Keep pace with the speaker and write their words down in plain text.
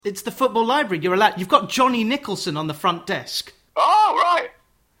It's the football library. You've got Johnny Nicholson on the front desk. Oh, right.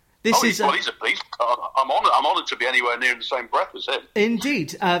 He's I'm honoured to be anywhere near in the same breath as him.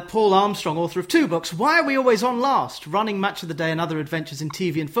 Indeed. Paul Armstrong, author of 2 books, Why Are We Always On Last? Running Match of the Day and Other Adventures in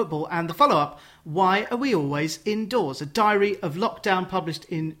TV and Football, and the follow-up, Why Are We Always Indoors? A diary of lockdown published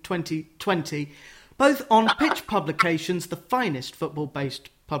in 2020, both on Pitch Publications, the finest football-based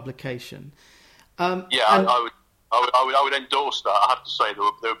publication. I would endorse that. I have to say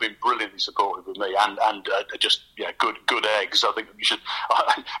they've been brilliantly supportive of me and good eggs. I think you should.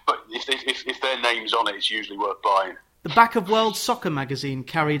 But if their name's on it, it's usually worth buying. The back of World Soccer magazine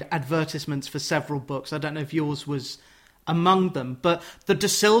carried advertisements for several books. I don't know if yours was among them, but the De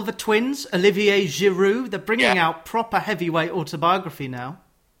Silva twins, Olivier Giroud, they're bringing out proper heavyweight autobiography now.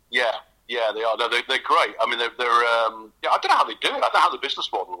 Yeah, they are. They're great. I mean, they're I don't know how they do it. I don't know how the business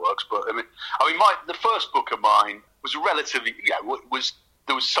model works, but I mean, the first book of mine was relatively,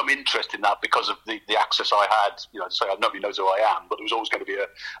 there was some interest in that because of the access I had. To say nobody knows who I am, but there was always going to be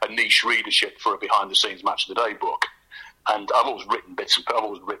a niche readership for a behind the scenes Match of the Day book. And I've always written I've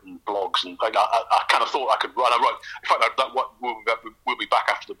always written blogs, and I kind of thought I could write. I wrote. In fact, we'll be back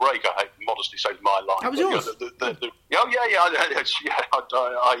after the break. I modestly say my line. That was yours. I've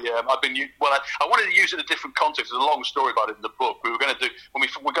been. Well, I wanted to use it in a different context. There's a long story about it in the book. We were going to do when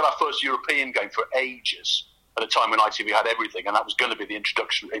we got our first European game for ages at a time when ITV had everything, and that was going to be the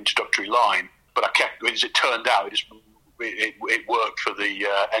introductory line. But I kept, as it turned out, it worked for the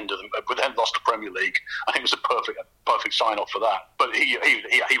end of them. But then lost the Premier League. I think it was a perfect sign off for that. But he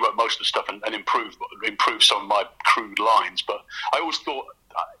wrote most of the stuff and improved some of my crude lines. But I always thought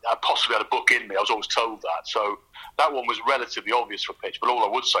I possibly had a book in me. I was always told that. So that one was relatively obvious for Pitch. But all I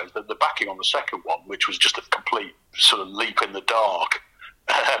would say is that the backing on the second one, which was just a complete sort of leap in the dark,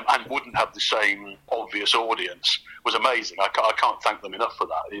 and wouldn't have the same obvious audience, was amazing. I can't thank them enough for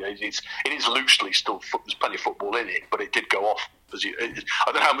that. It is loosely still, there's plenty of football in it, but it did go off. I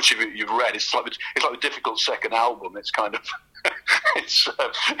don't know how much of it you've read. It's like the difficult second album. It's kind of it's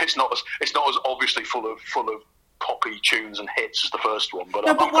not as obviously full of poppy tunes and hits as the first one, but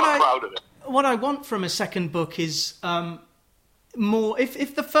I'm quite proud of it. What I want from a second book is more.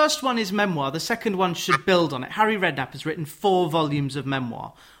 If the first one is memoir, the second one should build on it. Harry Redknapp has written 4 volumes of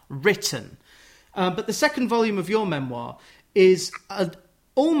memoir, but the second volume of your memoir is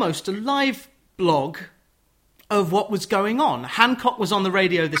almost a live blog of what was going on. Hancock was on the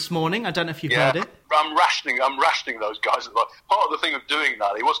radio this morning. I don't know if you've heard it. I'm rationing those guys. Part of the thing of doing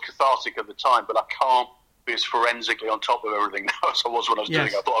that, it was cathartic at the time, but I can't be as forensically on top of everything now as I was when I was doing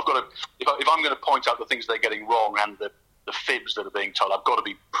it. I thought I've got to, if I'm going to point out the things they're getting wrong and the fibs that are being told, I've got to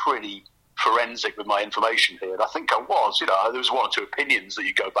be pretty forensic with my information here. And I think I was. There was 1 or 2 opinions that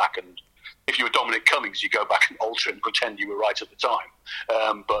you go back and, if you were Dominic Cummings, you go back and alter it and pretend you were right at the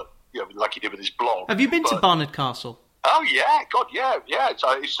time. But like he did with his blog. Have you been to Barnard Castle? Oh yeah, God, yeah. Because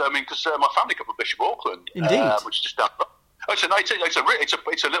my family come from Bishop Auckland, indeed, which is just down. It's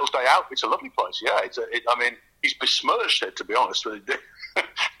a little day out. It's a lovely place. Yeah, he's besmirched it, to be honest.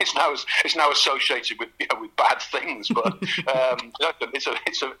 It's now associated with bad things, but it's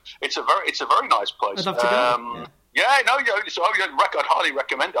a very nice place. I'd love to go. I'd highly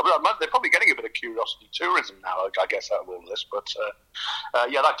recommend it. They're probably getting a bit of curiosity tourism now, I guess, out of all this. But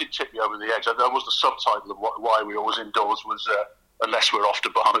that did tip me over the edge. That was the subtitle of Why We Always Indoors was Unless We're Off to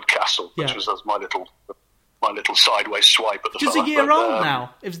Barnard Castle, which was my little sideways swipe at the Just a year old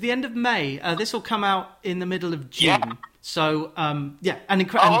now. It was the end of May. This will come out in the middle of June. Yeah. So,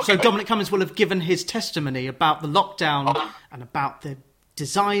 so Dominic Cummings will have given his testimony about the lockdown and about the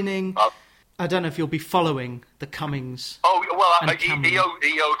designing. I don't know if you'll be following the Cummings. Oh well, he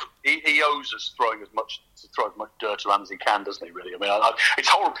owes us throwing as much dirt around as he can, doesn't he? Really, I mean, it's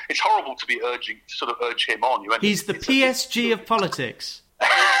horrible to be urge him on. He's the PSG of politics.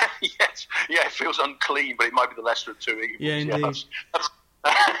 Yes, it feels unclean, but it might be the lesser of 2 evils. Yeah, indeed.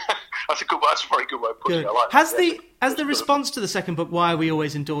 That's a very good way of putting it. I like Has the response to the second book, Why Are We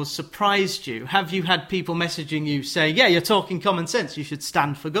Always Indoors, surprised you? Have you had people messaging you saying, "Yeah, you're talking common sense. You should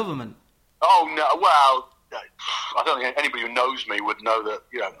stand for government"? Oh no! Well, I don't think anybody who knows me would know that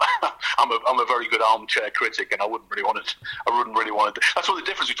I'm a very good armchair critic, and I wouldn't really want to. That's what the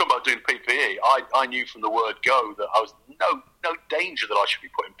difference. We talk about doing PPE. I knew from the word go that I was no danger that I should be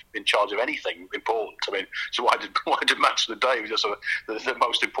put in charge of anything important. I mean, so why did Match of the Day was just the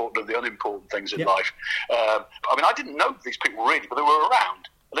most important of the unimportant things in life. I didn't know these people really, but they were around.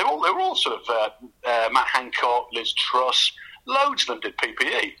 They were all sort of Matt Hancock, Liz Truss. Loads of them did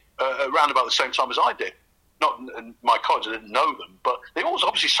PPE around about the same time as I did. not my college, I didn't know them, but they always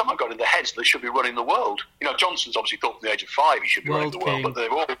obviously somehow got in their heads they should be running the world. You know, Johnson's obviously thought from the age of 5 he should be running the world, but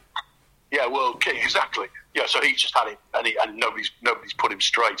they've all, world king, exactly. Yeah, so he's just had it, and nobody's put him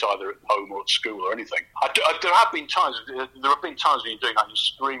straight either at home or at school or anything. There have been times when you're doing that, and you're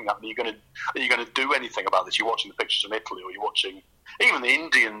screaming at me, are you going to do anything about this? You're watching the pictures from Italy, or you're watching even the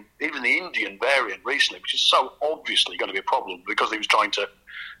Indian variant recently, which is so obviously going to be a problem because he was trying to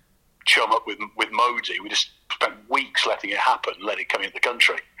chum up with Modi. We just spent weeks letting it happen, let it come into the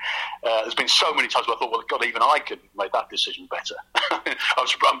country. There's been so many times where I thought, well, God, even I could make that decision better.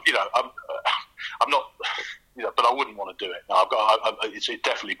 I'm not, but I wouldn't want to do it. No, it's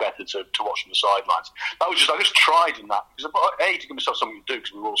definitely better to watch from the sidelines. I just tried in that because to give myself something to do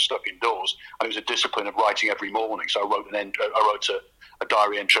because we were all stuck indoors, and it was a discipline of writing every morning. So I wrote a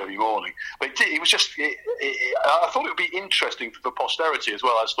diary entry every morning. But it was just, I thought it would be interesting for posterity as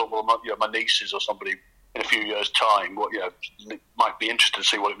well. I just thought, well, my nieces or somebody in a few years' time, might be interested to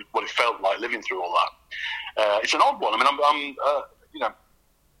see what it felt like living through all that. It's an odd one. I mean, I'm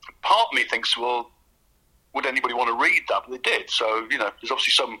part of me thinks, well, would anybody want to read that? But they did. So there's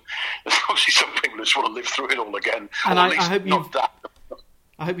obviously some people who just want to live through it all again. And I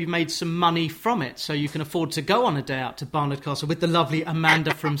hope you've made some money from it, so you can afford to go on a day out to Barnard Castle with the lovely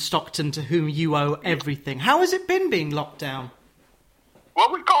Amanda from Stockton, to whom you owe everything. How has it been being locked down? Well,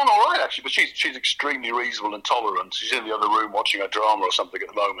 we've gone all right actually, but she's extremely reasonable and tolerant. She's in the other room watching a drama or something at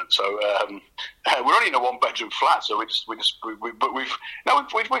the moment. So we're only in a one-bedroom flat, so we've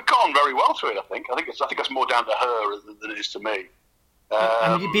gone very well through it. I think that's more down to her than it is to me.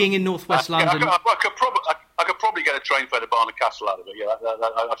 And you being in northwest London, I could probably get a train fare to Barnard Castle out of it. Yeah,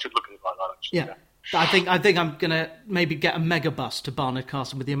 I should look at it like that. Actually. Yeah. I think I'm going to maybe get a megabus to Barnard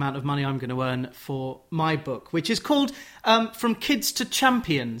Castle with the amount of money I'm going to earn for my book, which is called From Kids to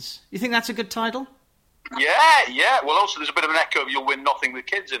Champions. You think that's a good title? Yeah. Well, also there's a bit of an echo of You'll Win Nothing with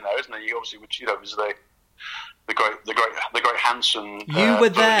Kids in there, isn't there? You obviously, which was the great Hanson. You were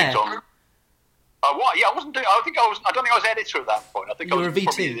there. What? Yeah, I wasn't doing. I don't think I was editor at that point. I think you I was were a VT.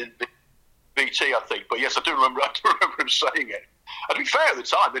 Probably VT, I think. But yes, I do remember him saying it. And to be fair, at the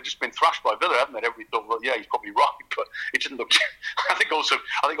time they'd just been thrashed by Villa, hadn't they? Everybody thought, well, yeah, he's probably right, but it didn't look. I think also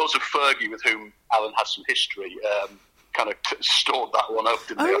Fergie, with whom Alan has some history, kind of stored that one up,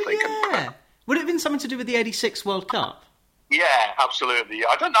 didn't they? I think. Yeah. Would it have been something to do with the '86 World Cup? Yeah, absolutely.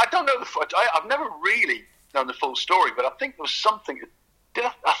 I don't know I've never really known the full story, but I think there was something.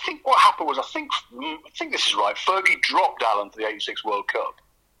 I think what happened was, I think this is right. Fergie dropped Alan to the '86 World Cup,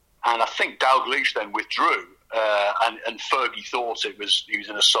 and I think Dalglish then withdrew. And Fergie thought he was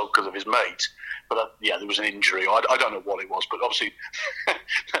in a sulk because of his mate, but there was an injury. I don't know what it was, but obviously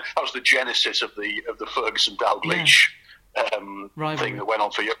that was the genesis of the Ferguson Dalglish thing that went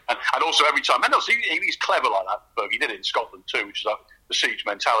on for years. And also every time, and also he's clever like that. Fergie did it in Scotland too, which is like the siege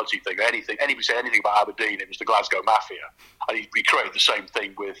mentality thing. Anybody said anything about Aberdeen, it was the Glasgow Mafia, and he created the same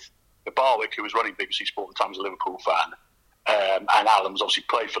thing with Barwick, who was running BBC Sport at the time, was a Liverpool fan. And Alan was obviously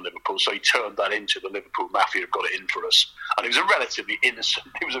played for Liverpool, so he turned that into the Liverpool Mafia have got it in for us. And it was a relatively innocent.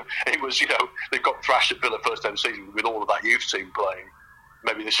 It was they've got thrashed at Villa first day of the season with all of that youth team playing.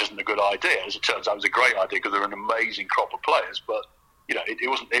 Maybe this isn't a good idea. As it turns out, it was a great idea because they're an amazing crop of players. But he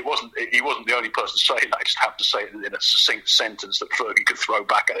wasn't the only person saying that. I just happened to say it in a succinct sentence that Fergie could throw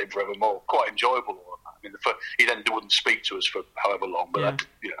back at him forevermore. Quite enjoyable. I mean, he then wouldn't speak to us for however long. But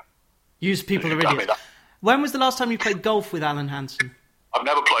use people are idiots. When was the last time you played golf with Alan Hansen? I've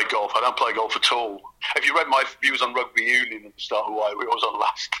never played golf. I don't play golf at all. If you read my views on rugby union at the start of why we was on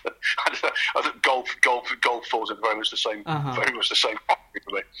last, I think golf falls in very much the same category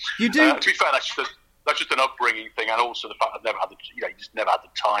for me. You do. To be fair, that's just an upbringing thing, and also the fact I've never had just never had the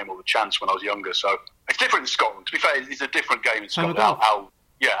time or the chance when I was younger. So it's different in Scotland. To be fair, it's a different game in Scotland. Alan,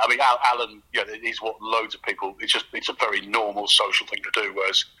 it is what loads of people. It's a very normal social thing to do,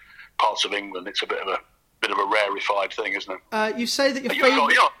 whereas parts of England, it's a bit of a rarefied thing, isn't it? You say that you're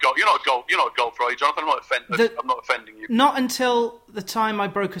not a golfer, are you, Jonathan? I'm not offending you. Not until the time I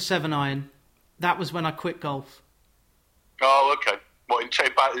broke a 7-iron. That was when I quit golf. Oh, okay. What,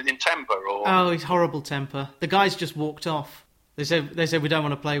 in temper or? Oh, he's horrible temper. The guys just walked off. They said we don't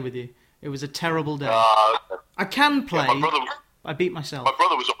want to play with you. It was a terrible day. Okay. I can play. Yeah, my brother. I beat myself. My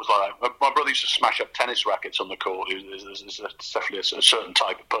brother was always like that. My brother used to smash up tennis rackets on the court. There's definitely a certain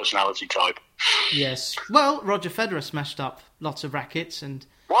type of personality type. Yes. Well, Roger Federer smashed up lots of rackets and.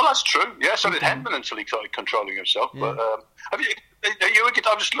 Well, that's true. Yeah, so did Hedman until he started controlling himself. Yeah. But are you a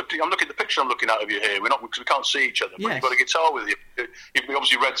guitar? I'm looking at the picture I'm looking at of you here. Because we can't see each other. But you've got a guitar with you. You've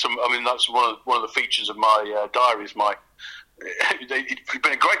obviously read some. I mean, that's one of the features of my diary. Is my it's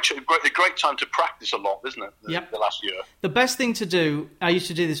been a great time to practice a lot, isn't it? The last year. The best thing to do, I used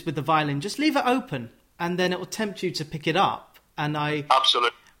to do this with the violin, just leave it open, and then it will tempt you to pick it up. And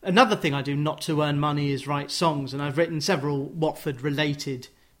absolutely. Another thing I do not to earn money is write songs, and I've written several Watford-related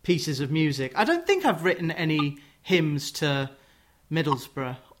pieces of music. I don't think I've written any hymns to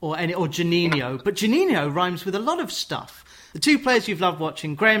Middlesbrough or Juninho, but Juninho rhymes with a lot of stuff. The two players you've loved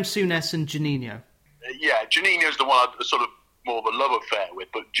watching, Graham Souness and Juninho. Yeah, Juninho's the one I sort of more of a love affair with,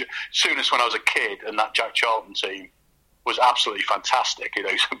 but Souness, when I was a kid, and that Jack Charlton team was absolutely fantastic. You know,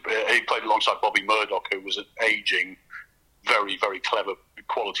 he played alongside Bobby Murdoch, who was an ageing, very, very clever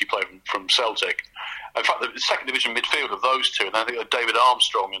quality player from Celtic. In fact, the second division midfield of those two, and I think David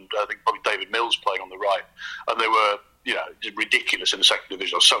Armstrong and I think probably David Mills playing on the right, and they were, you know, ridiculous in the second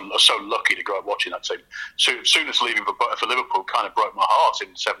division. I was so lucky to grow up watching that team. Souness leaving for Liverpool kind of broke my heart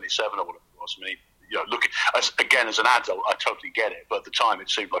in '77 or whatever it was. I mean, you know, look, as an adult, I totally get it, but at the time it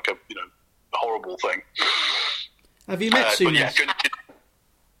seemed like a horrible thing. Have you met Souness?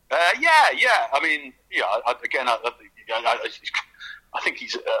 Yeah. I mean, I think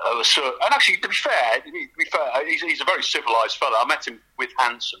he's and actually, to be fair, he's a very civilised fellow. I met him with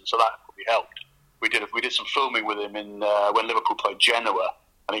Hansen, so that probably helped. We did some filming with him when Liverpool played Genoa,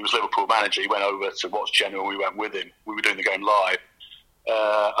 and he was Liverpool manager. He went over to watch Genoa, and we went with him. We were doing the game live,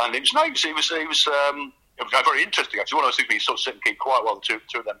 and it was nice. It was very interesting. Actually, one of those things where you sort of sit and keep quiet while the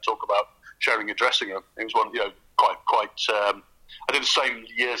two of them talk about sharing a dressing room. It was one, quite. I did the same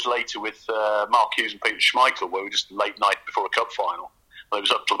years later with Mark Hughes and Peter Schmeichel, where we were just late night before a cup final. It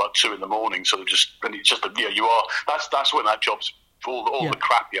was up till about 2 a.m, so that's when that job's all the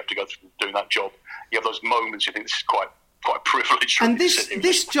crap you have to go through doing that job. You have those moments you think this is quite privileged. And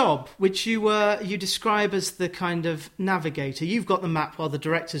this job, which you describe as the kind of navigator, you've got the map while the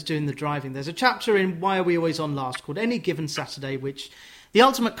director's doing the driving. There's a chapter in Why Are We Always On Last called Any Given Saturday, which the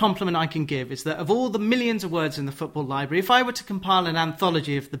ultimate compliment I can give is that of all the millions of words in the football library, if I were to compile an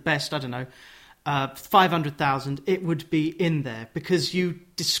anthology of the best, 500,000, it would be in there, because you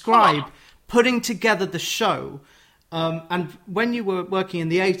describe putting together the show. And when you were working in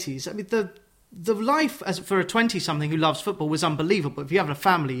the 80s, I mean, the life for a 20-something who loves football was unbelievable. If you have a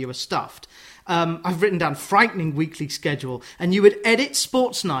family, you were stuffed. I've written down frightening weekly schedule, and you would edit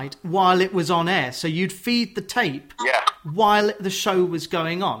Sports Night while it was on air. So you'd feed the tape while the show was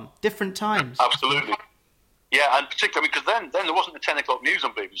going on. Different times. Absolutely. Yeah, and particularly because then there wasn't the 10 o'clock news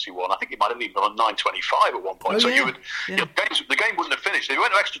on BBC One. I think it might have even been on 9:25 at one point. The game wouldn't have finished. If you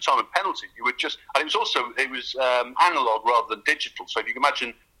went to extra time and penalties, you would just. And it was analog rather than digital. So if you can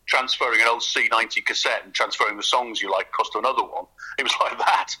imagine transferring an old C90 cassette and transferring the songs you like across to another one, it was like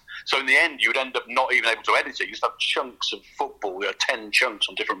that. So in the end, you would end up not even able to edit it. You just have chunks of football, 10 chunks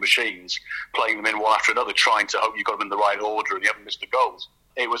on different machines, playing them in one after another, trying to hope you got them in the right order and you haven't missed the goals.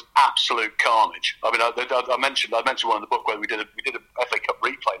 It was absolute carnage. I mean, I mentioned one in the book where we did a FA Cup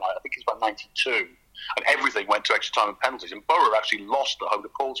replay night. I think it was about '92, and everything went to extra time and penalties. And Borough actually lost at home to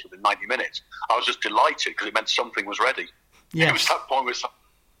Portsmouth in 90 minutes. I was just delighted because it meant something was ready. Yes. It was that point where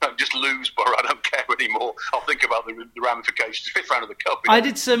just lose Borough. I don't care anymore. I'll think about the ramifications. Fifth round of the cup. I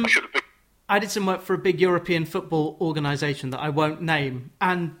did some work for a big European football organisation that I won't name,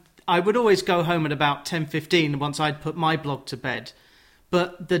 and I would always go home at about 10:15 once I'd put my blog to bed.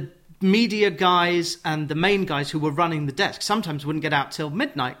 But the media guys and the main guys who were running the desk sometimes wouldn't get out till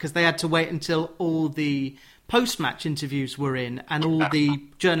midnight because they had to wait until all the post-match interviews were in and all the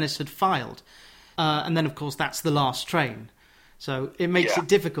journalists had filed. And then, of course, that's the last train. So it makes it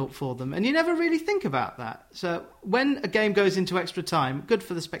difficult for them. And you never really think about that. So when a game goes into extra time, good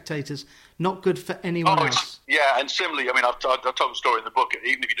for the spectators, not good for anyone else. Yeah, and similarly, I mean, I've told the story in the book.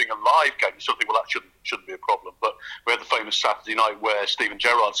 Even if you're doing a live game, you sort of think, well, that shouldn't be a problem. But we had the famous Saturday night where Steven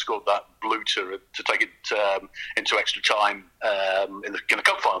Gerrard scored that blooter to take it into extra time in the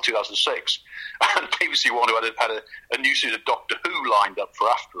Cup final 2006. And BBC One, who had a new series of Doctor Who lined up for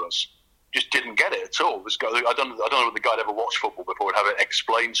after us, just didn't get it at all. This guy, I don't know whether the guy had ever watched football before and have it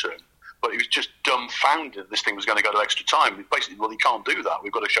explained to him, but he was just dumbfounded this thing was going to go to extra time. Basically, well, he can't do that.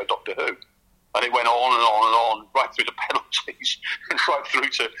 We've got to show Doctor Who. And it went on and on and on, right through to penalties, and right through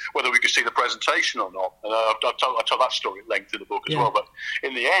to whether we could see the presentation or not. And I told that story at length in the book as well. But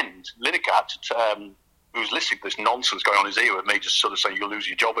in the end, Lineker had to who was listening to this nonsense going on in his ear with me just sort of saying, you'll lose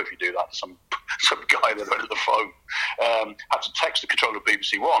your job if you do that, some guy that went to the phone, had to text the controller of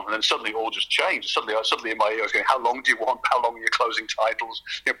BBC One, and then suddenly it all just changed. Suddenly in my ear I was going, how long do you want? How long are your closing titles?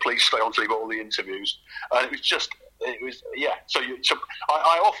 Please stay on till you've got all the interviews. And it was just yeah. So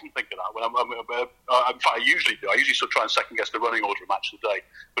I often think of that when in fact, I usually do. I usually sort of try and second guess the running order of match of the day,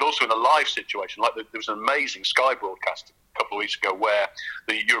 but also in a live situation. Like there was an amazing Sky broadcast a couple of weeks ago where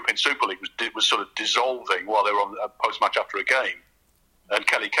the European Super League was sort of dissolving while they were on a post match after a game. And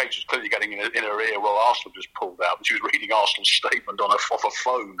Kelly Cates was clearly getting in her ear while Arsenal just pulled out, and she was reading Arsenal's statement off a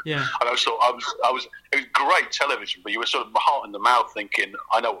phone. Yeah. And I was it was great television, but you were sort of heart in the mouth, thinking,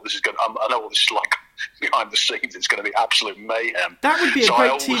 I know what this is like behind the scenes. It's going to be absolute mayhem. That would be a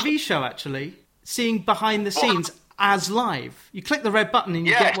great TV show, actually. Seeing behind the scenes as live. You click the red button and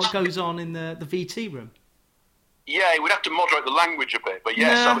you get what goes on in the VT room. Yeah, we'd have to moderate the language a bit, but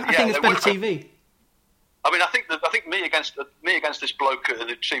yes, I think it's better TV. I mean, I think me against this bloke at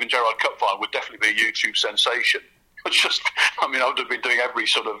the Steven Gerrard Cup final would definitely be a YouTube sensation. It's just, I mean, I would have been doing every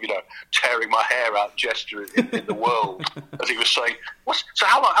sort of, tearing my hair out gesture in the world as he was saying. So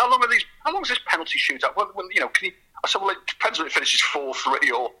how long is this penalty shootout? Well, can you? I said, well, it depends whether it finishes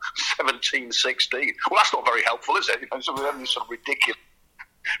 4-3 or 17-16. Well, that's not very helpful, is it? So we're having this sort of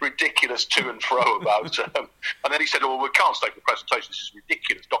ridiculous to and fro about. And then he said, well, we can't stay for the presentation. This is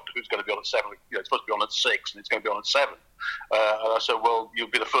ridiculous. Doctor Who's going to be on at 7. It's supposed to be on at 6, and it's going to be on at 7. And I said, well, you'll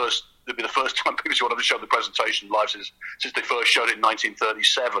be the first. It'll be the first time BBC wanted to show the presentation live since they first showed it in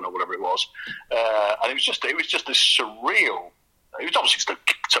 1937 or whatever it was. And it was just this surreal. It was obviously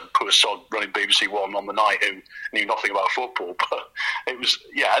some poor sod running BBC One on the night who knew nothing about football, but it was,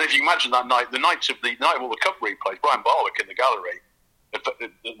 yeah. And if you imagine that night, the night of all the cup replays, Brian Barwick in the gallery at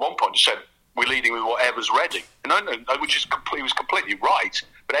one point just said, "We're leading with whatever's ready," which is he was completely right.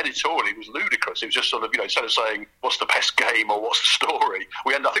 But editorially, it was ludicrous. It was just sort of, instead of saying what's the best game or what's the story,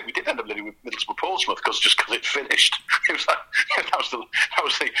 I think we did end up leading with Middlesbrough Portsmouth because it finished. It was like, that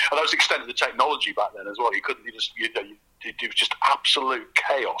was the extent of the technology back then as well. It was just absolute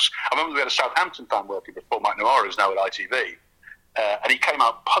chaos. I remember we had a Southampton fan working with Paul McNamara, who's now at ITV, and he came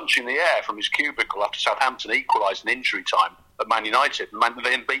out punching the air from his cubicle after Southampton equalised in injury time at Man United, and they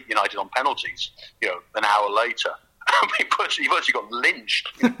then beat United on penalties, an hour later. He virtually got lynched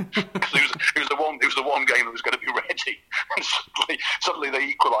because it was the one game that was going to be ready. And suddenly they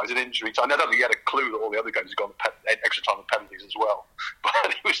equalised in injury time. I don't think he had a clue that all the other games had gone extra time and penalties as well. But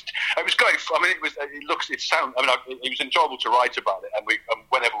it was great. I mean, it was enjoyable to write about it. And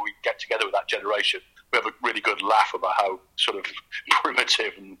whenever we get together with that generation, we have a really good laugh about how sort of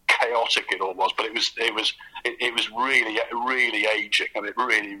primitive and chaotic it all was. But it was really, really aging. I mean, it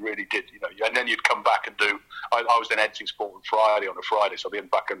really, really did. And then you'd come back and do. I was then editing Sport on Friday, so I'd be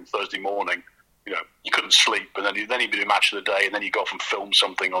back on Thursday morning. You couldn't sleep, and then you'd do Match of the Day, and then you go off and film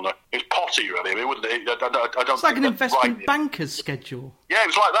something on it was potty, really. I mean, I don't. It's like an investment banker's schedule. Yeah, it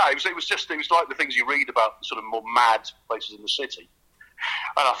was like that. It was like the things you read about, sort of more mad places in the city.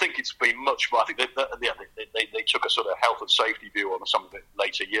 And I think it's been much more. I think they took a sort of health and safety view on some of it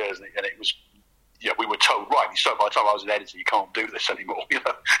later years, and it was. Yeah, we were told rightly so. By the time I was an editor, you can't do this anymore. You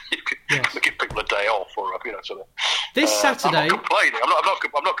can give people a day off, or sort of. This Saturday, I'm not complaining.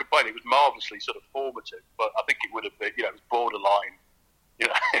 I'm not complaining. It was marvellously sort of formative, but I think it would have been. It was borderline.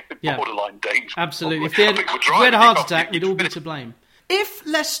 Borderline dangerous. Absolutely. If we had a heart attack, we'd all be to blame. If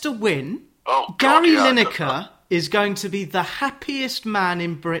Leicester win, Gary Lineker is going to be the happiest man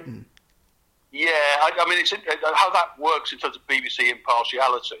in Britain. Yeah, I mean, it's how that works in terms of BBC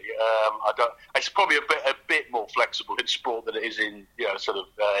impartiality. It's probably a bit more flexible in sport than it is in sort of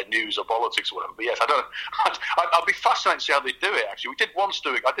news or politics or whatever. But yes, I'd be fascinated to see how they do it. Actually, we did once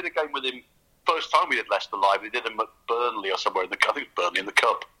do it. I did a game with him. First time we did Leicester live, we did him at Burnley or somewhere I think it was Burnley in the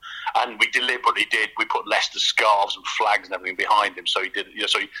Cup, and we deliberately put Leicester scarves and flags and everything behind him. So he did,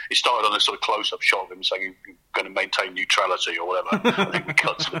 so he started on a sort of close-up shot of him saying he's going to maintain neutrality or whatever. I think we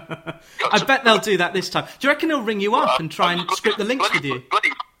cut. I bet they'll do that this time. Do you reckon he'll ring you up and try and script the links with you?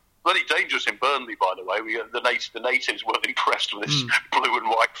 Bloody dangerous in Burnley, by the way. The natives weren't impressed with this blue and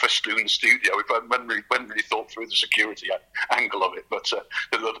white festoon studio. We hadn't really thought through the security angle of it, but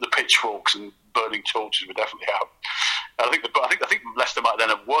the pitchforks and burning torches were definitely out. And I think Leicester might then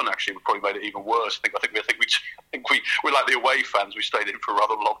have won. Actually, we probably made it even worse. I think we like the away fans. We stayed in for a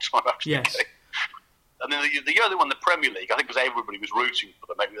rather long time after the game. And then the other one, the Premier League, I think because everybody was rooting for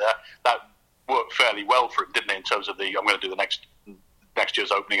them. Maybe that worked fairly well for him, didn't it? In terms of I'm going to do the next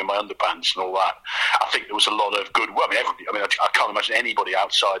year's opening in my underpants and all that. I think there was a lot of goodwill. I can't imagine anybody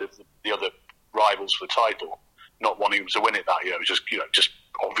outside of the other rivals for the title not wanting to win it that year. It was just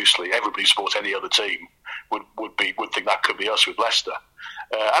obviously everybody who supports any other team would think that could be us with Leicester.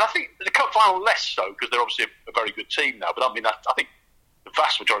 And I think the cup final less so because they're obviously a very good team now. But I mean, I think the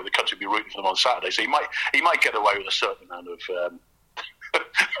vast majority of the country will be rooting for them on Saturday. So he might get away with a certain amount of.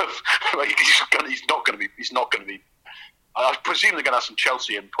 He's not going to be I presume they're going to have some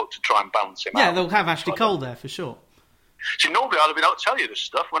Chelsea input to try and balance him out. Yeah, they'll have Ashley Cole there for sure. See, normally I'd have been able to tell you this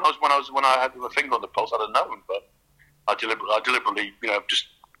stuff when I had my finger on the pulse. I'd have known, but I deliberately, just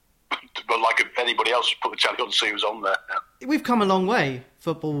like anybody else, put the telly on to see who's on there now. We've come a long way,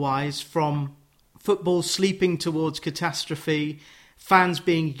 football-wise, from football sleeping towards catastrophe, fans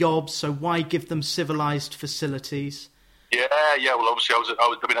being yobs, so why give them civilised facilities? Yeah. Well, obviously,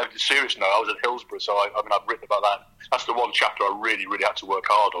 serious now. I was at Hillsborough, so I've written about that. That's the one chapter I really, really had to work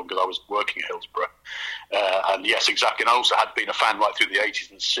hard on because I was working at Hillsborough. And yes, exactly. And I also had been a fan right through the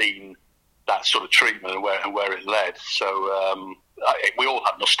 80s and seen that sort of treatment and where it led. So we all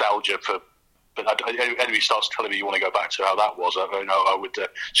have nostalgia for. But anybody starts telling me you want to go back to how that was, I would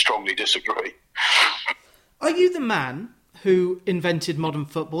strongly disagree. Are you the man who invented modern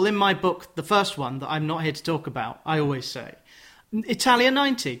football? In my book, the first one that I'm not here to talk about, I always say, Italia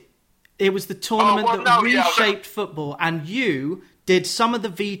 90. It was the tournament reshaped football, and you did some of the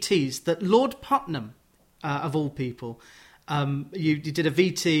VTs that Lord Putnam, of all people, you did a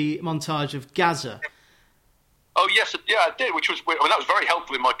VT montage of Gaza. Oh yes, I did, which was that was very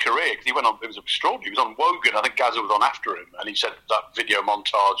helpful in my career because he went on. It was extraordinary. He was on Wogan. I think Gaza was on after him, and he said that video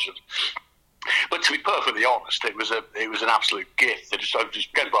montage of. But to be perfectly honest, it was an absolute gift.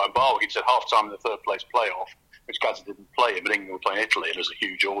 Just get Brian Barwick. He said half time in the third place playoff, which Gaza didn't play him, but England were playing Italy, and there was a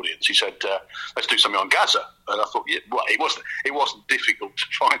huge audience. He said, "Let's do something on Gaza," and I thought, it wasn't difficult to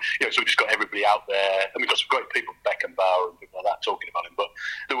find. So we just got everybody out there, and we got some great people, Beckenbauer and people like that, talking about him. But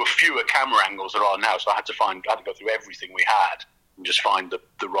there were fewer camera angles there are now, so I had to go through everything we had. And just find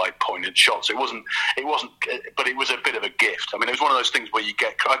the right point and shots. It wasn't, but it was a bit of a gift. I mean, it was one of those things where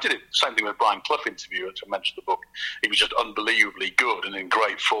I did it, same thing with Brian Clough interview, as I mentioned in the book. He was just unbelievably good and in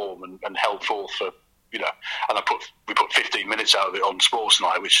great form and held forth for, and we put 15 minutes out of it on Sports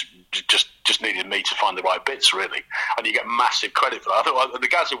Night, which just needed me to find the right bits, really. And you get massive credit for that. I thought the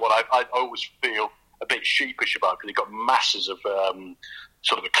Gaza one, I always feel a bit sheepish about because he got masses of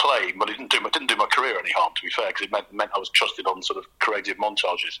sort of acclaim, but it didn't do my career any harm, to be fair, because it meant I was trusted on sort of creative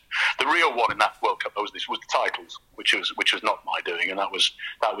montages. The real one in that World Cup was the titles, which was not my doing, and that was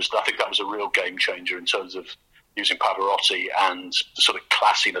I think that was a real game changer in terms of using Pavarotti and the sort of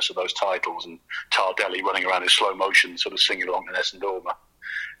classiness of those titles, and Tardelli running around in slow motion, sort of singing along to Nessun Dorma.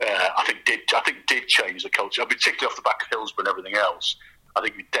 I think did change the culture, particularly off the back of Hillsborough and everything else. I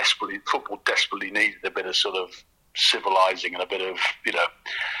think football desperately needed a bit of sort of civilising and a bit of,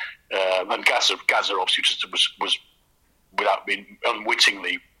 and Gaza obviously just was without being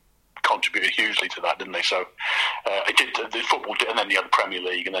unwittingly contributed hugely to that, didn't they? So it did. The football did, and then you had the Premier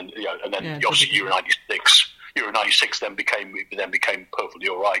League, and then obviously Euro '96. Euro '96 then became perfectly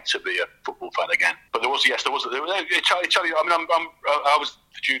all right to be a football fan again. But there was Italy. I mean, I was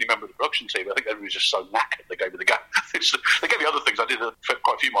the junior member of the production team. I think everybody was just so knackered. They gave me other things. I did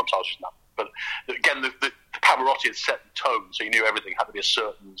quite a few montages now. But again, the Pavarotti had set the tone, so you knew everything had to be a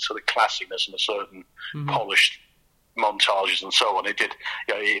certain sort of classiness and a certain polished montages and so on. It did.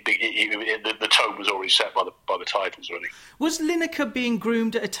 The tone was already set by the titles, really. Was Lineker being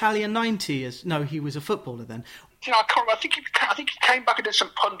groomed at Italia 90? No, he was a footballer then. I can't remember. I think he came back and did some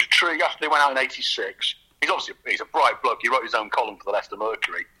punditry after they went out in '86. He's a bright bloke. He wrote his own column for the Leicester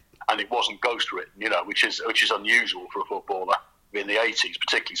Mercury, and it wasn't ghost written, which is unusual for a footballer in the 80s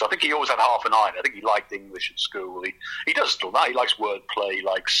particularly. So I think he always had half an eye. I think he liked English at school. He does still now. He likes wordplay. He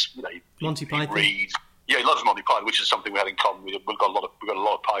likes Monty Python. Reads. Yeah, he loves Monty Python, which is something we had in common. We've got a lot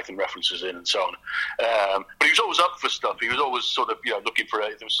of Python references in and so on. But he was always up for stuff. He was always sort of looking for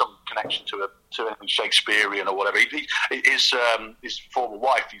there was some connection to anything Shakespearean or whatever. His former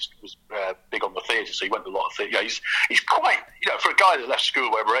wife was big on the theatre, so he went to a lot of theatre. Yeah, he's quite for a guy that left school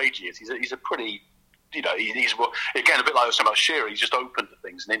whatever age he is. He's a pretty he's again a bit like I was saying about Shearer. He's just open to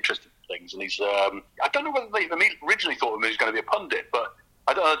things and interested in things, and he's I don't know whether they originally thought he was going to be a pundit, but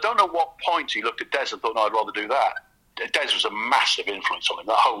I don't know what point he looked at Des and thought, no, I'd rather do that. Des was a massive influence on him,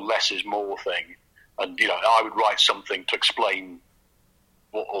 that whole less is more thing. And, I would write something to explain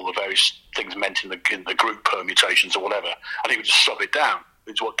what all the various things meant in the group permutations or whatever, and he would just sub it down.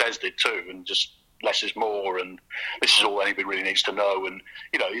 It's what Des did too, and just less is more, and this is all anybody really needs to know. And,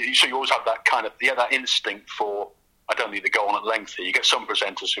 so you always have that kind of, that instinct for, I don't need to go on at length here. You get some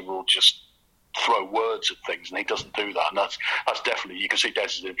presenters who will just throw words at things, and he doesn't do that, and that's definitely, you can see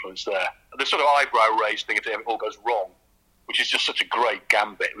Des's influence there. The sort of eyebrow raised thing if it all goes wrong, which is just such a great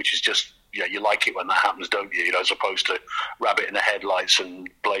gambit, which is just you like it when that happens, don't you? As opposed to rabbit in the headlights and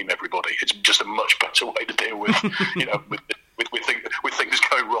blame everybody. It's just a much better way to deal with with things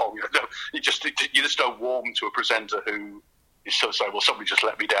going wrong. You just don't warm to a presenter who is sort of say, well, somebody just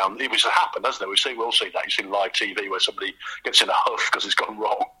let me down. It was happened, hasn't it? We'll see that. You've seen live TV where somebody gets in a huff because it's gone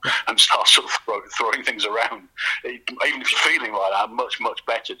wrong and starts sort of throwing things around. Even if you're feeling like that, much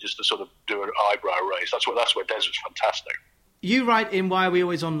better just to sort of do an eyebrow raise. That's where Des was fantastic. You write in Why Are We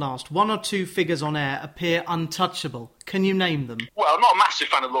Always On Last, 1 or 2 figures on air appear untouchable. Can you name them? Well, I'm not a massive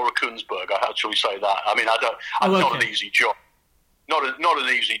fan of Laura Kunsberg. I actually say that. I mean, not an easy job. Not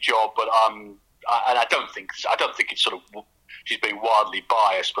an easy job, but and I don't think it's sort of she's being wildly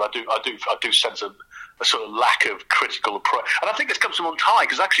biased, but I do sense a sort of lack of critical approach, and I think this comes from on high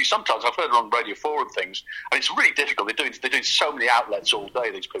because actually sometimes I've heard her on Radio 4 and things, and it's really difficult. They're doing so many outlets all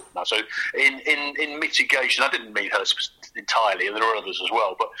day, these people now. So in mitigation, I didn't mean her entirely, and there are others as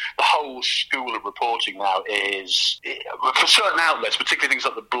well. But the whole school of reporting now is for certain outlets, particularly things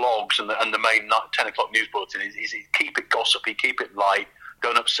like the blogs and the main 10 o'clock news bulletin, is keep it gossipy, keep it light,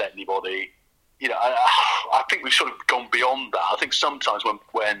 don't upset anybody. You know, I think we've sort of gone beyond that. I think sometimes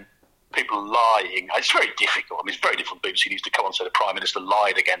when people are lying, it's very difficult. I mean, it's very difficult for BBC News to come on and say the Prime Minister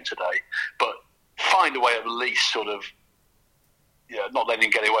lied again today, but find a way of at least sort of, not letting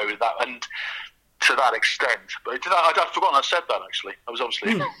him get away with that, and to that extent. But I'd forgotten I said that, actually. I was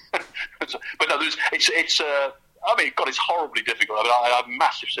obviously... but no, I mean, God, it's horribly difficult. I mean, I have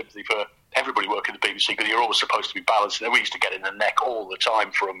massive sympathy for everybody working at the BBC because you're always supposed to be balanced. And we used to get in the neck all the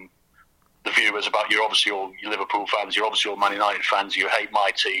time from the viewers about you're obviously all Liverpool fans, you're obviously all Man United fans, you hate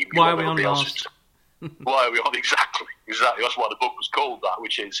my team. Why are we on last? Why are we on? Exactly. That's why the book was called that,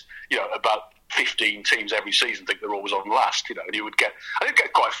 which is, about 15 teams every season think they're always on last, and you would get, I think it'd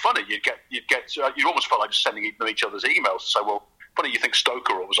get quite funny. You'd almost felt like just sending them each other's emails to say, well, funny you think Stoke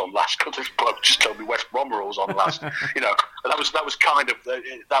are always on last because this bloke just told me West Brom are always on last. And that was kind of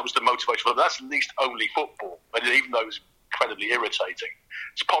that was the motivation for them. That's at least only football, and even though it was incredibly irritating.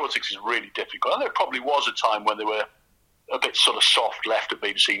 So politics is really difficult. And there probably was a time when they were a bit sort of soft left at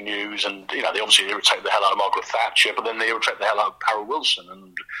BBC News, and they obviously irritated the hell out of Margaret Thatcher, but then they irritate the hell out of Harold Wilson,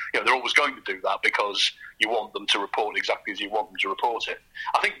 and they're always going to do that because you want them to report exactly as you want them to report it.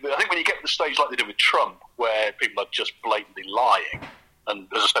 I think when you get to the stage like they did with Trump, where people are just blatantly lying, and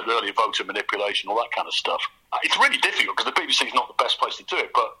as I said earlier, voter manipulation, all that kind of stuff, it's really difficult because the BBC is not the best place to do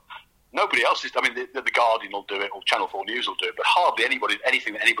it, but nobody else is. I mean, the Guardian will do it, or Channel 4 News will do it, but hardly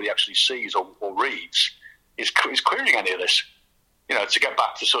anything that anybody actually sees or reads is querying any of this. To get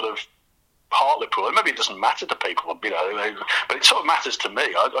back to sort of Hartlepool, and maybe it doesn't matter to people, but it sort of matters to me.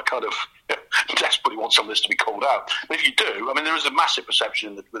 I kind of desperately want some of this to be called out. But if you do, I mean, there is a massive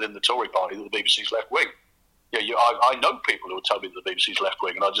perception within the Tory party that the BBC's left wing. I know people who will tell me that the BBC's left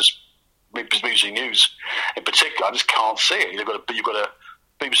wing, and BBC News in particular, I just can't see it. You've got a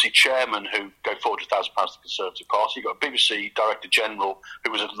BBC chairman who gave £400,000 to the Conservative Party. You've got a BBC Director General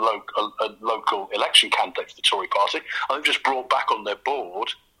who was a local election candidate for the Tory Party. I think just brought back on their board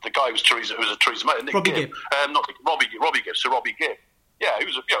the guy who was Theresa May. Robbie Gibb. Robbie Gibb. So Robbie Gibb. Yeah, he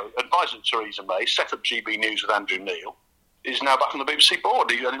was advisor to Theresa May, set up GB News with Andrew Neil. Is now back on the BBC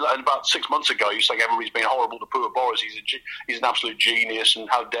board. And about 6 months ago, he was saying everybody's been horrible to poor Boris. He's an absolute genius, and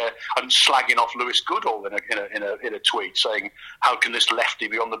how dare, and slagging off Lewis Goodall in a tweet, saying how can this lefty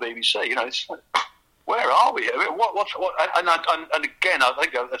be on the BBC? It's like, where are we? I mean, what? And again, I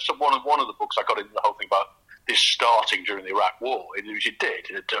think that's one of the books I got into the whole thing about this starting during the Iraq War, which it did.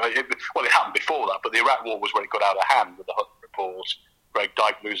 It happened before that, but the Iraq War was when it got out of hand with the Hutton report, Greg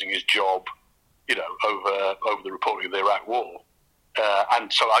Dyke losing his job. Over the reporting of the Iraq War.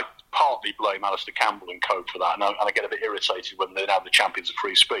 And so I partly blame Alistair Campbell and co for that, and I get a bit irritated when they're now the champions of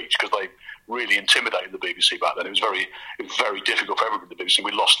free speech, because they really intimidated the BBC back then. It was very difficult for everybody at the BBC.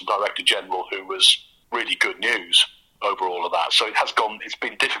 We lost a Director General who was really good news over all of that. So it's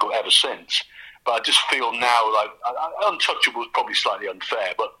been difficult ever since. But I just feel now like untouchable is probably slightly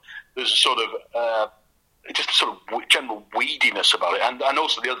unfair, but there's a sort of... just a sort of general weediness about it, and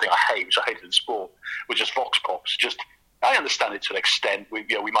also the other thing I hate, which I hated in sport, was just vox pops. I understand it to an extent.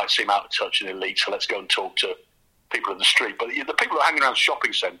 We might seem out of touch and elite, so let's go and talk to people in the street. But the people who are hanging around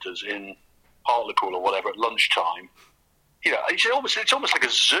shopping centres in Hartlepool or whatever at lunchtime, it's almost like a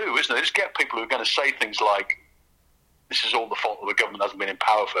zoo, isn't it? They just get people who are going to say things like, "This is all the fault of the government hasn't been in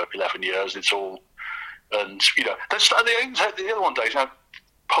power for 11 years. It's all," and the other one day,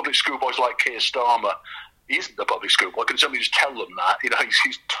 public schoolboys like Keir Starmer. He isn't a public schoolboy. Can somebody just tell them that?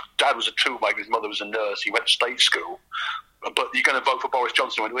 His dad was a toolmaker, his mother was a nurse, he went to state school. But you're going to vote for Boris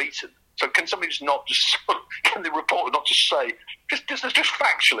Johnson when to Eton. So can somebody can the reporter not just say, just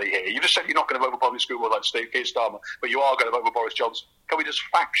factually here, you just said you're not going to vote for public schoolboy like Keir Starmer, but you are going to vote for Boris Johnson. Can we just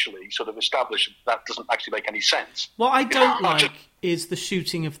factually sort of establish that doesn't actually make any sense? What I don't like is the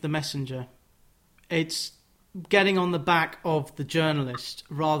shooting of the messenger. It's getting on the back of the journalist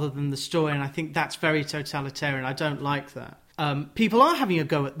rather than the story, and I think that's very totalitarian. I don't like that. People are having a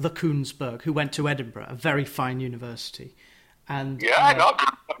go at the Koonsberg, who went to Edinburgh, a very fine university. And I'm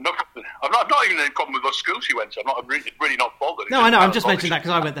not even any problem with what school she went to. I'm really not bothered. No, I know. I'm just mentioning that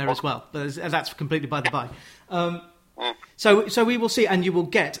because I went there as well. But that's completely by the by. So we will see, and you will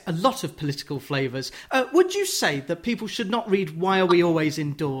get a lot of political flavours. Would you say that people should not read Why Are We Always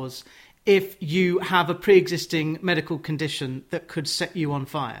Indoors if you have a pre-existing medical condition that could set you on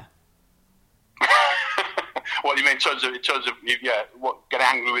fire? What do you mean in terms of what, getting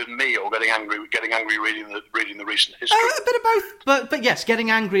angry with me or getting angry reading the recent history? A bit of both, but yes, getting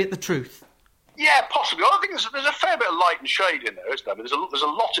angry at the truth. Yeah, possibly. I think there's a fair bit of light and shade in there, isn't there? There's a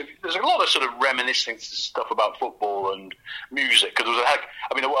lot of sort of reminiscing stuff about football and music. Because what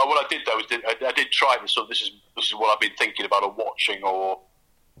I did though was I did try this. So this is what I've been thinking about or watching or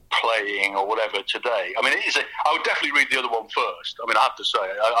playing or whatever today. I mean, I would definitely read the other one first. I mean, I have to say,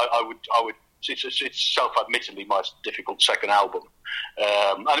 I would. It's self-admittedly my difficult second album, but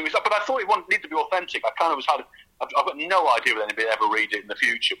I thought it needed to be authentic. I've got no idea whether anybody ever read it in the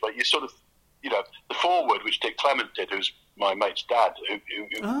future. But you sort of, the foreword which Dick Clement did, who's my mate's dad,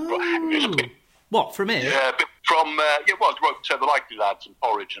 what from here? Yeah, from wrote The Likely Lads and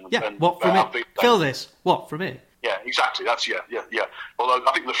Porridge and what from here? Kill this. What from here? Yeah, exactly. That's yeah. Although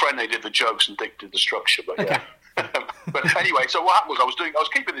I think the friend they did the jokes and Dick did the structure, but okay. Yeah. But anyway, so what happened was I was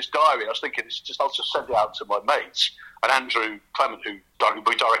keeping this diary. I was thinking, I'll just send it out to my mates. And Andrew Clement, who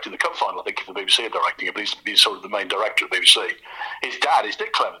directed the cup final, I think, if the BBC are directing it, but he's sort of the main director of the BBC. His dad is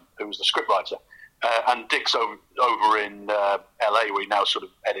Dick Clement, who was the scriptwriter. And Dick's over in LA, where he now sort of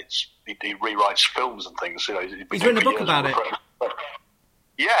edits, he rewrites films and things. He's written a book about it.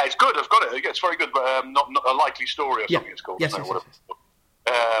 Yeah, it's good. I've got it. It's very good, but not A Likely Story or something it's called. Yes.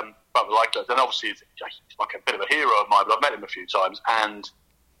 But like that, then obviously he's like a bit of a hero of mine, but I've met him a few times, and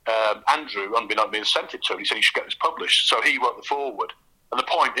Andrew, unbeknownst to me, sent it to him. He said he should get this published, so he wrote the foreword. And the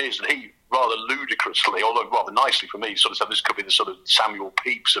point is that he, rather ludicrously, although rather nicely for me, sort of said this could be the sort of Samuel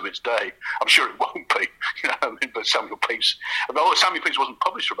Pepys of its day. I'm sure it won't be, but Samuel Pepys. Although Samuel Pepys wasn't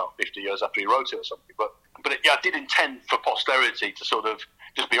published for about 50 years after he wrote it or something, but I did intend for posterity to sort of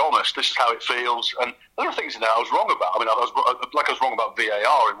just be honest. This is how it feels, and there are things in there I was wrong about. I mean, I was wrong about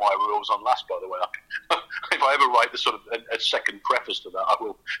VAR and Why We Were Always On last. By the way, if I ever write a second preface to that, I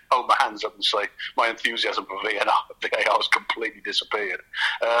will hold my hands up and say my enthusiasm for VAR has completely disappeared.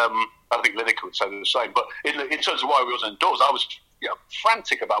 I think Lineker would say the same. But in terms of Why We Were Always Indoors, I was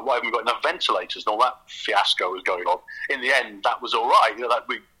frantic about why we got enough ventilators and all that fiasco was going on. In the end, that was all right.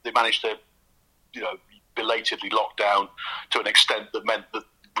 They managed to, belatedly locked down to an extent that meant that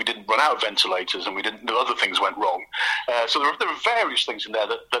we didn't run out of ventilators and other things went wrong. So there are various things in there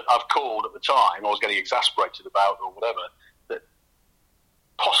that I've called at the time, I was getting exasperated about or whatever, that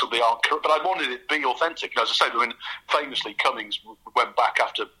possibly aren't correct, but I wanted it to be authentic. As I say, famously Cummings went back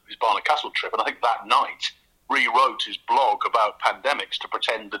after his Barnard Castle trip, and I think that night rewrote his blog about pandemics to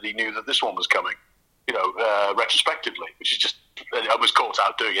pretend that he knew that this one was coming, retrospectively, which is just, I was caught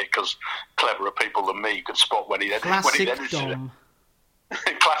out doing it because cleverer people than me could spot when he edited it.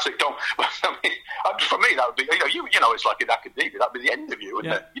 Classic Dom. I mean, for me, that would be, it's like in academia, that would be the end of you,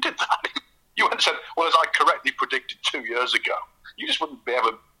 wouldn't it? You did that. You went and said, well, as I correctly predicted 2 years ago, you just wouldn't be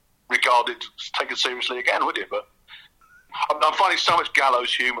ever regarded, taken seriously again, would you? But I'm finding so much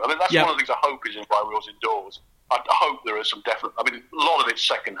gallows humour. I mean, that's one of the things I hope is in Why We Was Indoors. I hope there is some definite, a lot of it's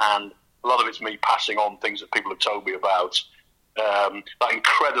second-hand, a lot of it's me passing on things that people have told me about. That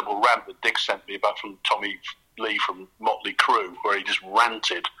incredible rant that Dick sent me about from Tommy Lee from Motley Crue, where he just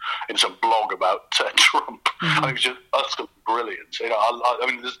ranted in some blog about Trump. Mm-hmm. I think it's just utterly brilliant.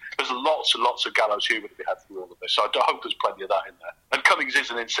 There's lots and lots of gallows humour to be had through all of this. So I hope there's plenty of that in there. And Cummings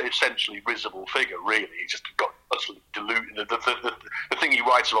is an essentially risible figure, really. He's just got utterly deluded. The thing he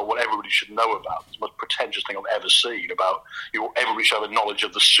writes about what everybody should know about is the most pretentious thing I've ever seen about everybody should have a knowledge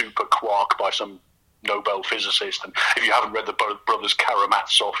of the super quark by some Nobel physicist, and if you haven't read the brothers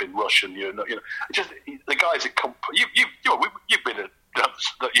Karamazov in Russian, just the guys that you've been at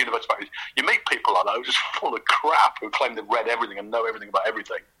university. You meet people like that who are just full of crap, who claim they've read everything and know everything about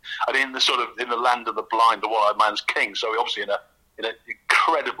everything, and in the land of the blind, the one-eyed man's king. So obviously in an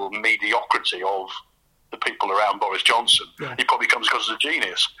incredible mediocrity of the people around Boris Johnson, he probably comes across as a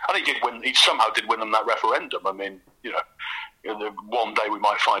genius, and he did win. He somehow did win them that referendum. I mean, one day we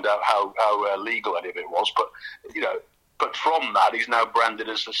might find out how legal any of it was, but from that he's now branded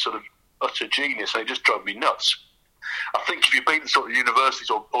as a sort of utter genius, and it just drove me nuts. I think if you've been to sort of universities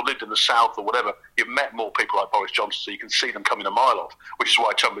or lived in the South or whatever, you've met more people like Boris Johnson, so you can see them coming a mile off, which is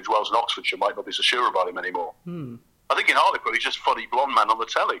why Tunbridge Wells and Oxfordshire might not be so sure about him anymore. I think in Hartlepool, he's just a funny blonde man on the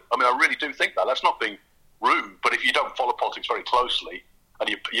telly. I mean, I really do think that. That's not being rude, but if you don't follow politics very closely, and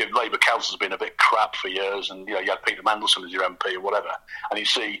your Labour council's been a bit crap for years, and you had Peter Mandelson as your MP or whatever, and you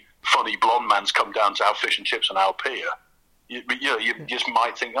see funny blonde mans come down to have fish and chips on our pier, you just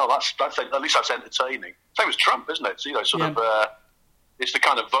might think, oh, that's at least that's entertaining. Same as Trump, isn't it? So, it's the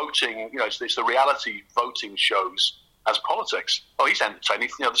kind of voting, it's the reality voting shows as politics. Oh, he's entertaining.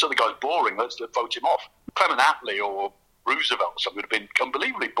 This other guy's boring. Let's vote him off. Clement Attlee or Roosevelt or something would have been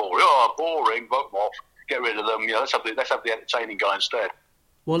unbelievably boring. Oh, boring. Vote them off. Get rid of them. Let's have the entertaining guy instead.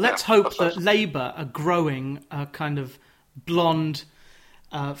 Well, let's hope that Labour are growing a kind of blonde,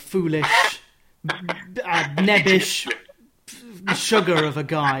 foolish, nebbish sugar of a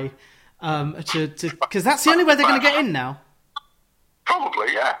guy, because that's the only way they're going to get in now.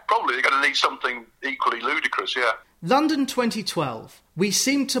 Probably, yeah. Probably they're going to need something equally ludicrous, yeah. London 2012. We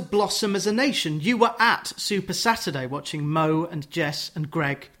seem to blossom as a nation. You were at Super Saturday watching Mo and Jess and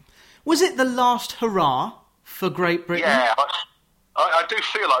Greg. Was it the last hurrah for Great Britain? Yeah, I do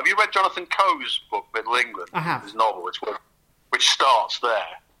feel like... Have you read Jonathan Coe's book, Middle England? I have. His novel, which starts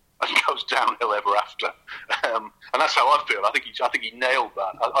there and goes downhill ever after. And that's how I feel. I think he nailed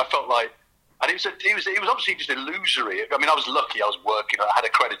that. I felt like... And it was obviously just illusory. I mean, I was lucky. I was working. I had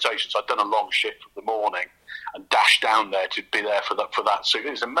accreditation, so I'd done a long shift for the morning and dashed down there to be there for that. So it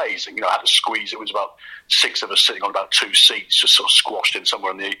was amazing. I had to squeeze. It was about 6 of us sitting on about 2 seats, just sort of squashed in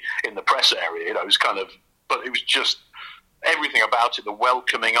somewhere in the press area. It was kind of... But it was just... Everything about it, the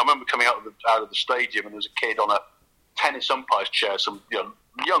welcoming. I remember coming out of the stadium and there was a kid on a tennis umpire's chair, some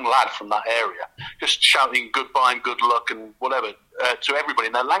young lad from that area, just shouting goodbye and good luck and whatever to everybody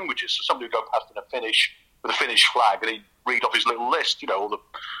in their languages. So somebody would go past with a Finnish flag and he'd read off his little list, all the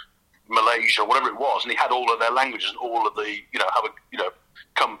Malaysia or whatever it was, and he had all of their languages and all of the,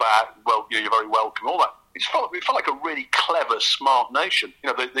 come back, well, you're very welcome, all that. It felt like a really clever, smart nation.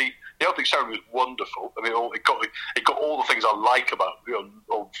 The opening ceremony was wonderful. I mean, it got all the things I like about,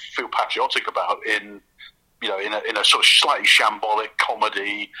 or feel patriotic about in a sort of slightly shambolic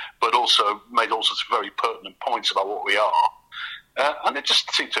comedy, but also made all sorts of very pertinent points about what we are. And it just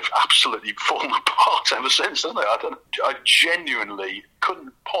seemed to have absolutely fallen apart ever since, hasn't it? I genuinely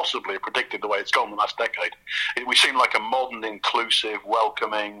couldn't possibly have predicted the way it's gone the last decade. We seem like a modern, inclusive,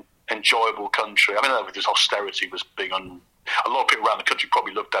 welcoming, enjoyable country. I mean, this austerity was big on... A lot of people around the country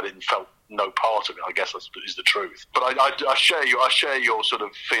probably looked at it and felt no part of it. I guess that is the truth. But I share your sort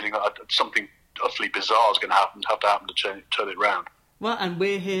of feeling that something utterly bizarre is going to have to happen to turn it round. Well, and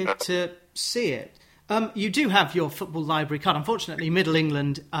we're here to see it. You do have your football library card. Unfortunately, Middle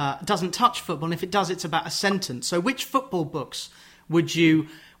England doesn't touch football, and if it does, it's about a sentence. So which football books would you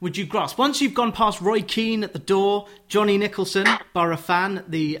grasp? Once you've gone past Roy Keane at the door, Johnny Nicholson, Borough fan,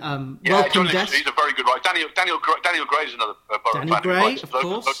 the welcome desk. He's a very good writer. Daniel Gray is another Borough fan. Daniel Gray, of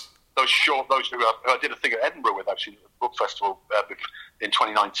course. Those two, I did a thing at Edinburgh with, actually, the book festival in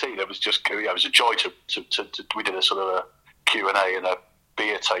 2019. It was a joy to we did a sort of a Q&A and a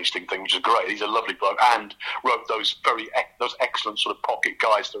beer tasting thing, which is great. He's a lovely bloke and wrote those excellent sort of pocket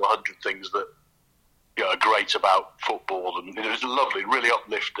guides to 100 things that are great about football, and it was lovely, really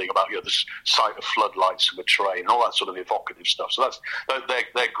uplifting about the sight of floodlights from a train and all that sort of evocative stuff. So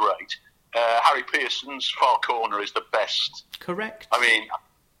they're great. Harry Pearson's Far Corner is the best. Correct. I mean,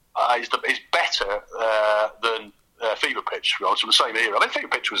 it's better than Fever Pitch. From the same era. I mean, Fever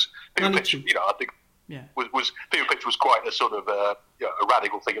Pitch was I think. Yeah. Fever Pitch was quite a sort of a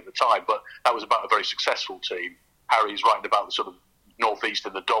radical thing at the time, but that was about a very successful team. Harry's writing about the sort of northeast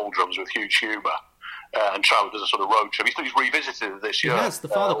in the doldrums with huge humour, and travelled as a sort of road trip. He's revisited it this year. Yes, the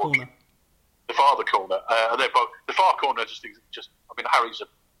Father Corner. The Father Corner. They're both, the Far Corner just I mean, Harry's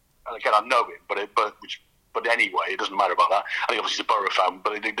and again, I know him, but anyway, it doesn't matter about that. I think obviously he's a Borough fan,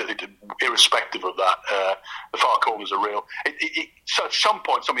 but irrespective of that, the Far Corner's are real. So at some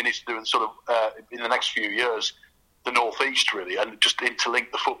point, something needs to do with sort of in the next few years, the North East really, and just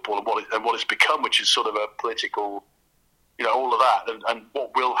interlink the football and what it's become, which is sort of a political, all of that, and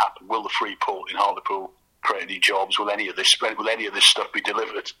what will happen? Will the free port in Hartlepool create any jobs? Will any of this stuff be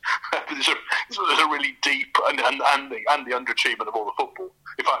delivered? there's a really deep and the underachievement of all the football.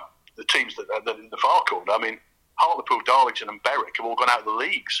 In fact, the teams that are in the Far Corner, I mean, Hartlepool, Darlington, and Berwick have all gone out of the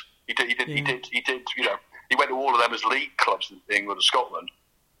leagues. He went to all of them as league clubs in England and Scotland,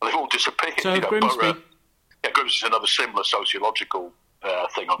 and they've all disappeared. So Grimsby. Grimsby's another similar sociological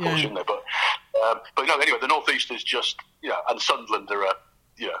thing, of course, isn't there? But anyway, the North East is just, and Sunderland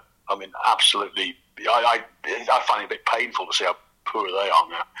are I mean, absolutely. I find it a bit painful to see how poor they are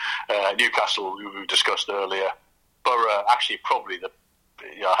now. Newcastle, who we discussed earlier, Borough, actually probably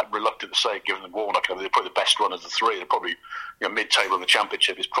I'm reluctant to say, given the Warnock, they're probably the best run of the three. They're probably mid-table in the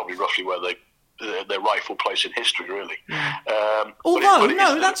Championship is probably roughly where their rightful place in history, really.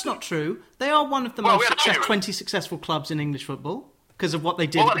 Although, that's not true. They are one of the most 20 successful clubs in English football because of what they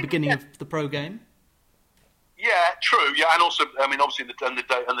did at the beginning of the pro game. Yeah, true. Yeah, and also, I mean, obviously, the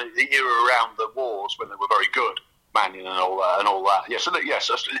era around the wars when they were very good, Mannion and all that. Yes, I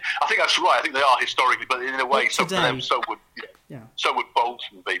think that's right. I think they are historically, but in a way, so would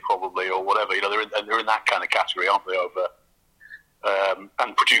Bolton be probably, or whatever. They're in that kind of category, aren't they?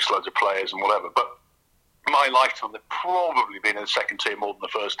 And produce loads of players and whatever. But in my lifetime, they've probably been in the second tier more than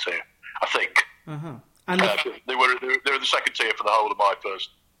the first tier, I think. Uh-huh. And they were in the second tier for the whole of my first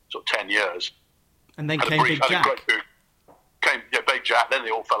sort of 10 years. And then came Big Jack. Big Jack. Then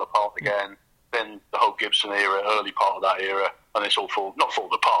they all fell apart again. Then the whole Gibson era, early part of that era, and it's all not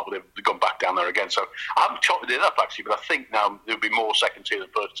fallen apart, but they've gone back down there again. So I haven't totted it up actually, but I think now there'll be more second tier than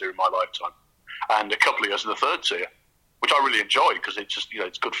first tier in my lifetime, and a couple of years in the third tier, which I really enjoyed because it's just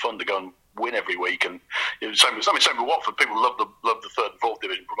it's good fun to go and win every week. And same with Watford. People love the third and fourth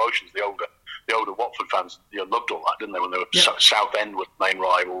division promotions. The older Watford fans loved all that, didn't they? When they were South End were main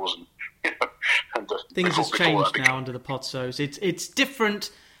rivals and. Things has changed now under the Potsos. It's different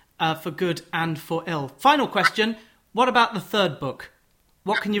for good and for ill. Final question: what about the third book?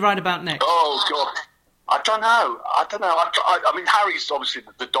 What can you write about next? Oh God, I don't know. I mean, Harry's obviously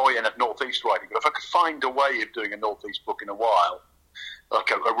the doyen of North East writing, but if I could find a way of doing a North East book in a while,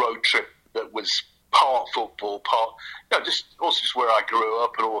 like a road trip that was part football, part just where I grew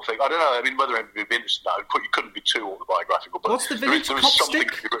up and all the things. I don't know. I mean, whether anybody would be interested now, you couldn't be too autobiographical. But what's the village?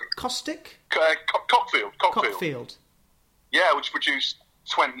 Caustic? Cockfield. Yeah, which produced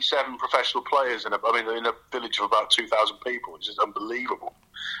 27 professional players in a village of about 2,000 people, which is unbelievable.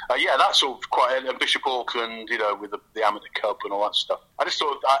 That's all quite. And Bishop Auckland, with the Amateur Cup and all that stuff. I just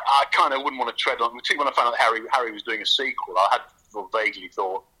thought I kind of wouldn't want to tread on. Particularly when I found out Harry was doing a sequel, I had vaguely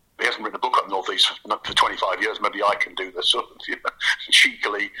thought. He hasn't written a book on North East for 25 years. Maybe I can do this. Sort of,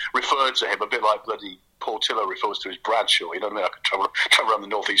 cheekily referred to him a bit like bloody Portillo refers to his Bradshaw. I could travel around the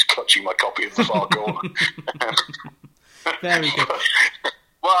North East clutching my copy of The Far Gone. Very good.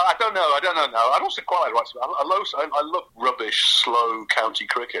 Well, I don't know. I'd also quite like I love rubbish, slow county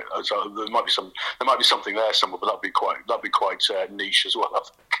cricket. So there might be something there somewhere, but that'd be quite niche as well.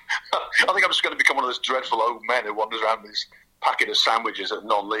 I think I'm just going to become one of those dreadful old men who wanders around with this packet of sandwiches at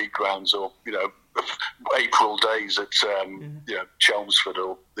non-league grounds, or April days at Chelmsford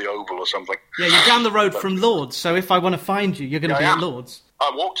or the Oval or something. Yeah, you're down the road from Lords, so if I want to find you, you're going to be at Lords.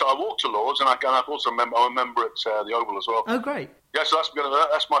 I walked to Lords, and I'm also a member at the Oval as well. Oh, great! Yeah, so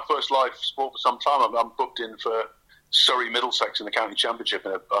that's my first live sport for some time. I'm booked in for Surrey Middlesex in the county championship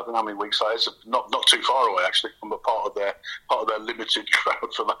in I don't know how many weeks that is. Not too far away actually. I'm a part of their limited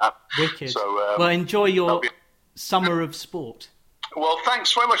crowd for that. Wicked. So well, enjoy your summer of sport. Well,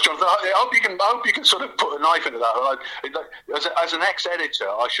 thanks very much, Jonathan. I hope you can sort of put a knife into that. As an ex-editor,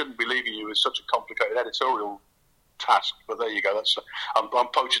 I shouldn't be leaving you with such a complicated editorial task. But there you go. I'm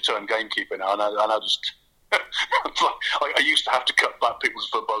poacher turned gamekeeper now, and I just I used to have to cut back people's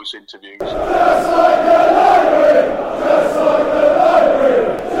verbose interviews. Just like the library, just like the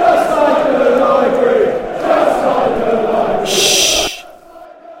library, just like the library, just like the library. Shh.